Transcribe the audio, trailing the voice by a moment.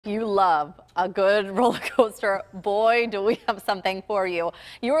You love a good roller coaster. Boy, do we have something for you.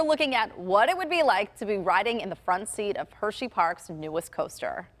 You're looking at what it would be like to be riding in the front seat of HersheyPark's newest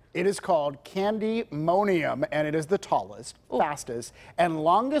coaster. It is called Candemonium, and it is the tallest, fastest, and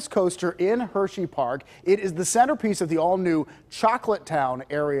longest coaster in Hershey Park. It is the centerpiece of the all-new Chocolate Town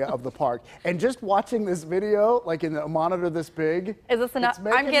area of the park. And just watching this video, like in the monitor this big, is this enough?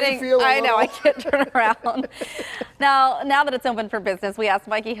 I'm getting. I know, I can't turn around. Now that it's open for business, we asked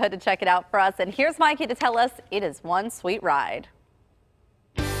Mikey Hood to check it out for us, and here's Mikey to tell us it is one sweet ride.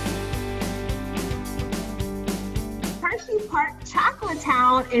 Hershey Park Chocolate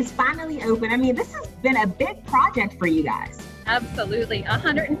Town is finally open. I mean, this has been a big project for you guys. Absolutely. A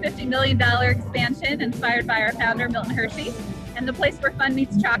 $150 million expansion inspired by our founder, Milton Hershey, and the place where fun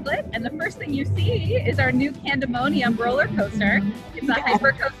meets chocolate. And the first thing you see is our new Candemonium roller coaster. It's a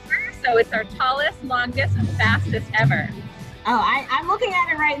hyper coaster, so it's our tallest, longest, and fastest ever. Oh, I'm looking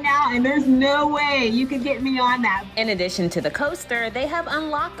at it right now, and there's no way you could get me on that. In addition to the coaster, they have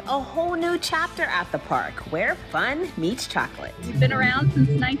unlocked a whole new chapter at the park where fun meets chocolate. We've been around since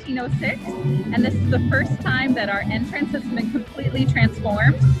 1906, and this is the first time that our entrance has been completely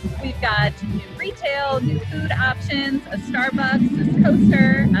transformed. We've got new retail, new food options, a Starbucks, this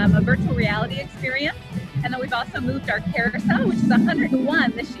coaster, a virtual reality experience, and then we've also moved our carousel, which is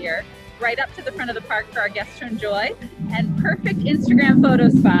 101 this year, right up to the front of the park for our guests to enjoy, and perfect Instagram photo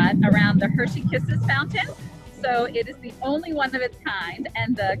spot around the Hershey Kisses fountain. So it is the only one of its kind,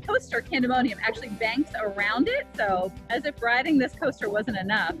 and the coaster Candemonium actually banks around it, so as if riding this coaster wasn't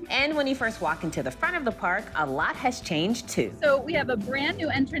enough. And when you first walk into the front of the park, a lot has changed too. So we have a brand new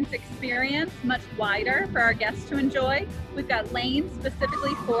entrance experience, much wider for our guests to enjoy. We've got lanes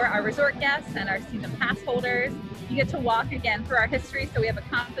specifically for our resort guests and our season pass holders. You get to walk again through our history, so we have a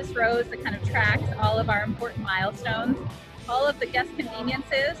compass rose that kind of tracks all of our important milestones. All of the guest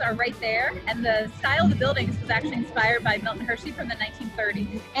conveniences are right there, and the style of the buildings was actually inspired by Milton Hershey from the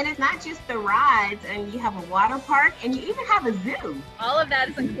 1930s. And it's not just the rides, and you have a water park, and you even have a zoo. All of that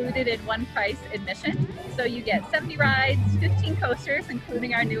is included in one price admission. So you get 70 rides, 15 coasters,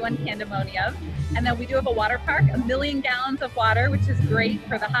 including our new one, Candemonium. And then we do have a water park, 1 million gallons of water, which is great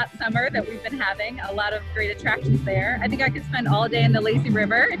for the hot summer that we've been having. A lot of great attractions there. I think I could spend all day in the lazy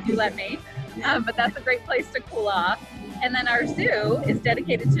river if you let me, but that's a great place to cool off. And then our zoo is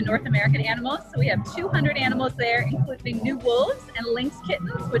dedicated to North American animals. So we have 200 animals there, including new wolves and lynx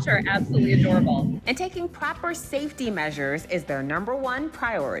kittens, which are absolutely adorable. And taking proper safety measures is their #1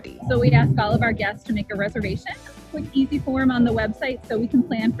 priority. So we ask all of our guests to make a reservation, a quick, easy form on the website so we can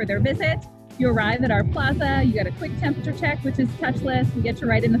plan for their visit. You arrive at our plaza, you get a quick temperature check, which is touchless. We get to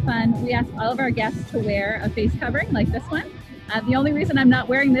ride in the fun. We ask all of our guests to wear a face covering like this one. The only reason I'm not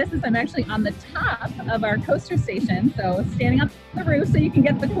wearing this is I'm actually on the top of our coaster station, so standing on the roof so you can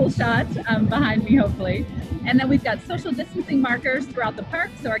get the cool shot behind me, hopefully. And then we've got social distancing markers throughout the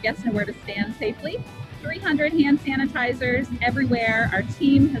park so our guests know where to stand safely. 300 hand sanitizers everywhere. Our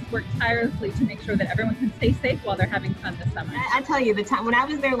team has worked tirelessly to make sure that everyone can stay safe while they're having fun this summer. I tell you, the time when I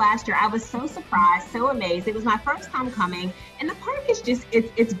was there last year, I was so surprised, so amazed. It was my first time coming, and the park is just,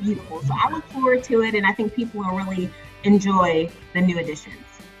 it's beautiful. So I look forward to it, and I think people will really enjoy the new additions.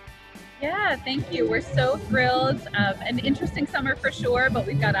 Yeah, thank you. We're so thrilled. An interesting summer for sure, but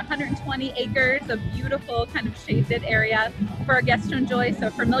we've got 120 acres of beautiful kind of shaded area for our guests to enjoy. So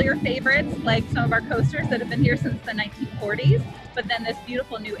familiar favorites like some of our coasters that have been here since the 1940s, but then this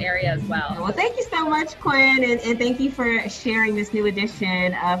beautiful new area as well. Well, thank you so much, Quinn, and thank you for sharing this new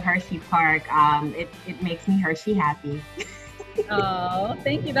edition of Hershey Park. It makes me Hershey happy. Oh,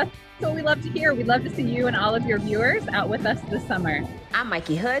 thank you. That's what we love to hear. We'd love to see you and all of your viewers out with us this summer. I'm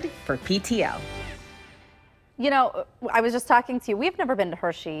Mikey Hood for PTO. You know, I was just talking to you. We've never been to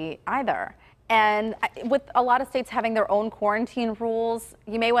Hershey either. And with a lot of states having their own quarantine rules,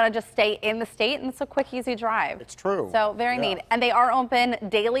 you may want to just stay in the state, and it's a quick, easy drive. It's true. So very neat. And they are open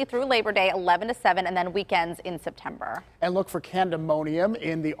daily through Labor Day, 11 to 7, and then weekends in September. And look for Candemonium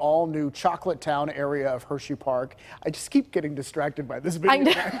in the all-new Chocolate Town area of Hershey Park. I just keep getting distracted by this video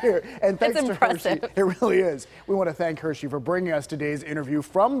back here. And thanks to Hershey. It really is. We want to thank Hershey for bringing us today's interview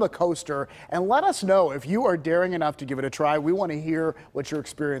from the coaster. And let us know if you are daring enough to give it a try. We want to hear what your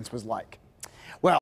experience was like.